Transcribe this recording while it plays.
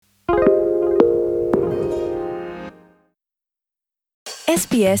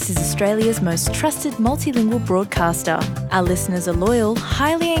SBS is Australia's most trusted multilingual broadcaster. Our listeners are loyal,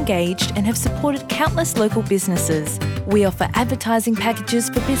 highly engaged, and have supported countless local businesses. We offer advertising packages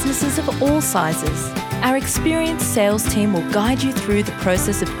for businesses of all sizes. Our experienced sales team will guide you through the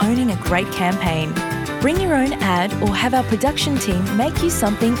process of owning a great campaign. Bring your own ad or have our production team make you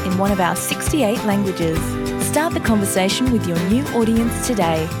something in one of our 68 languages. Start the conversation with your new audience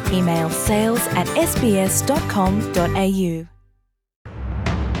today. Email sales@sbs.com.au.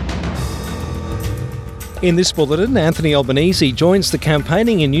 In this bulletin, Anthony Albanese joins the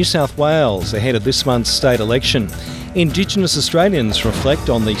campaigning in New South Wales ahead of this month's state election. Indigenous Australians reflect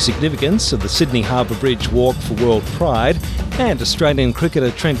on the significance of the Sydney Harbour Bridge Walk for World Pride, and Australian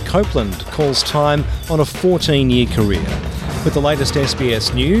cricketer Trent Copeland calls time on a 14-year career. With the latest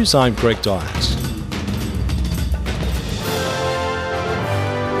SBS News, I'm Greg Dyett.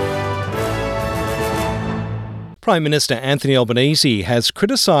 Prime Minister Anthony Albanese has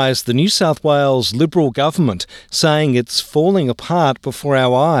criticised the New South Wales Liberal government, saying it's falling apart before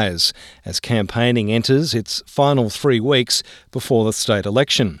our eyes as campaigning enters its final 3 weeks before the state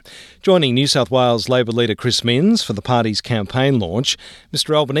election. Joining New South Wales Labor leader Chris Minns for the party's campaign launch,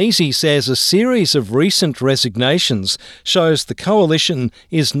 Mr Albanese says a series of recent resignations shows the coalition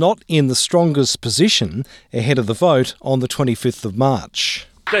is not in the strongest position ahead of the vote on the 25th of March.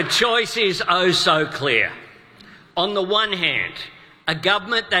 The choice is oh so clear. On the one hand, a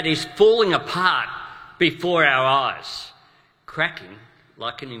government that is falling apart before our eyes, cracking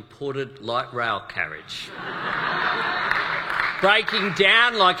like an imported light rail carriage, breaking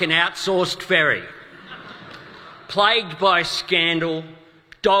down like an outsourced ferry, plagued by scandal,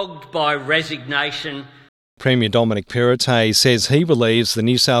 dogged by resignation. Premier Dominic Perrottet says he believes the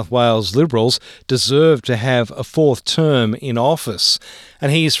New South Wales Liberals deserve to have a 4th term in office.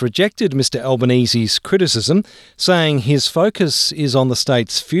 And he's rejected Mr Albanese's criticism, saying his focus is on the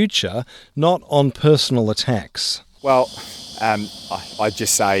state's future, not on personal attacks. Well, I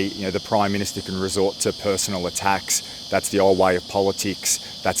just say, the Prime Minister can resort to personal attacks. That's the old way of politics.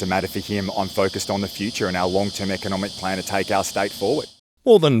 That's a matter for him. I'm focused on the future and our long-term economic plan to take our state forward.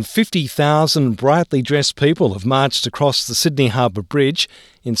 More than 50,000 brightly dressed people have marched across the Sydney Harbour Bridge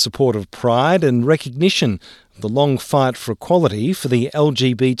in support of pride and recognition of the long fight for equality for the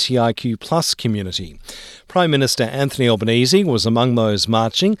LGBTIQ+ community. Prime Minister Anthony Albanese was among those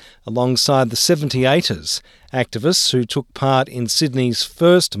marching alongside the 78ers, activists who took part in Sydney's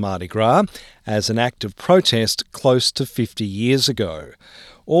first Mardi Gras as an act of protest close to 50 years ago.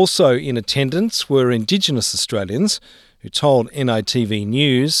 Also in attendance were Indigenous Australians, who told NITV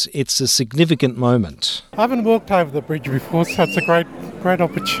News it's a significant moment. I haven't walked over the bridge before, so it's a great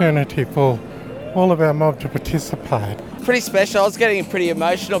opportunity for all of our mob to participate. Pretty special. I was getting pretty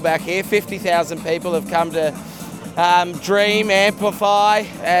emotional back here. 50,000 people have come to dream, amplify,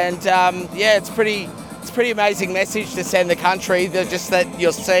 and it's pretty amazing message to send the country. Just that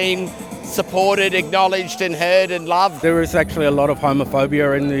you're seen, supported, acknowledged and heard and loved. There is actually a lot of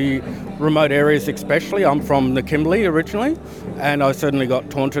homophobia in the remote areas especially. I'm from the Kimberley originally, and I certainly got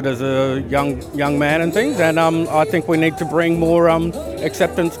taunted as a young man and things, and I think we need to bring more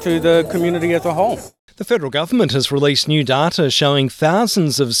acceptance to the community as a whole. The federal government has released new data showing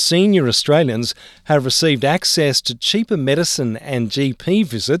thousands of senior Australians have received access to cheaper medicine and GP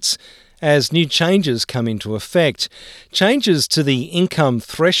visits as new changes come into effect. Changes to the income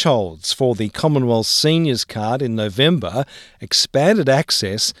thresholds for the Commonwealth Seniors Card in November expanded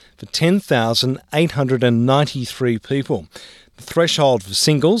access for 10,893 people. The threshold for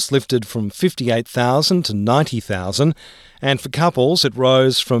singles lifted from 58,000 to 90,000, and for couples it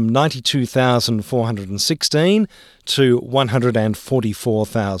rose from 92,416 to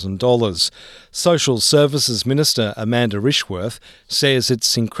 $144,000. Social Services Minister Amanda Rishworth says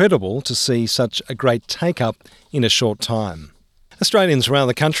it's incredible to see such a great take-up in a short time. Australians around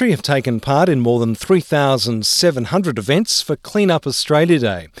the country have taken part in more than 3,700 events for Clean Up Australia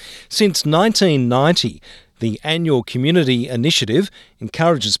Day. Since 1990, the annual community initiative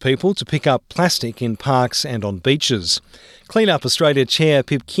encourages people to pick up plastic in parks and on beaches. Clean Up Australia Chair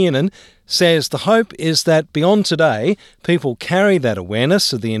Pip Kiernan says the hope is that beyond today, people carry that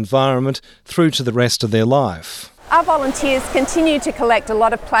awareness of the environment through to the rest of their life. Our volunteers continue to collect a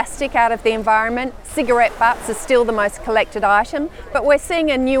lot of plastic out of the environment. Cigarette butts are still the most collected item, but we're seeing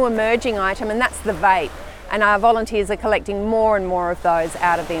a new emerging item, and that's the vape. And our volunteers are collecting more and more of those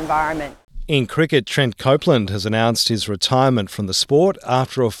out of the environment. In cricket, Trent Copeland has announced his retirement from the sport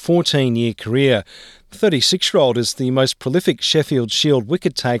after a 14-year career. The 36-year-old is the most prolific Sheffield Shield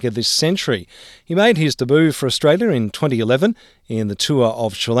wicket-taker this century. He made his debut for Australia in 2011 in the tour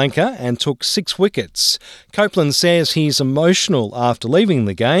of Sri Lanka and took 6 wickets. Copeland says he's emotional after leaving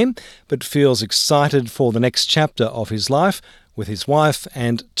the game, but feels excited for the next chapter of his life with his wife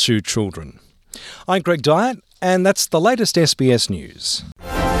and 2 children. I'm Greg Dyett, and that's the latest SBS News.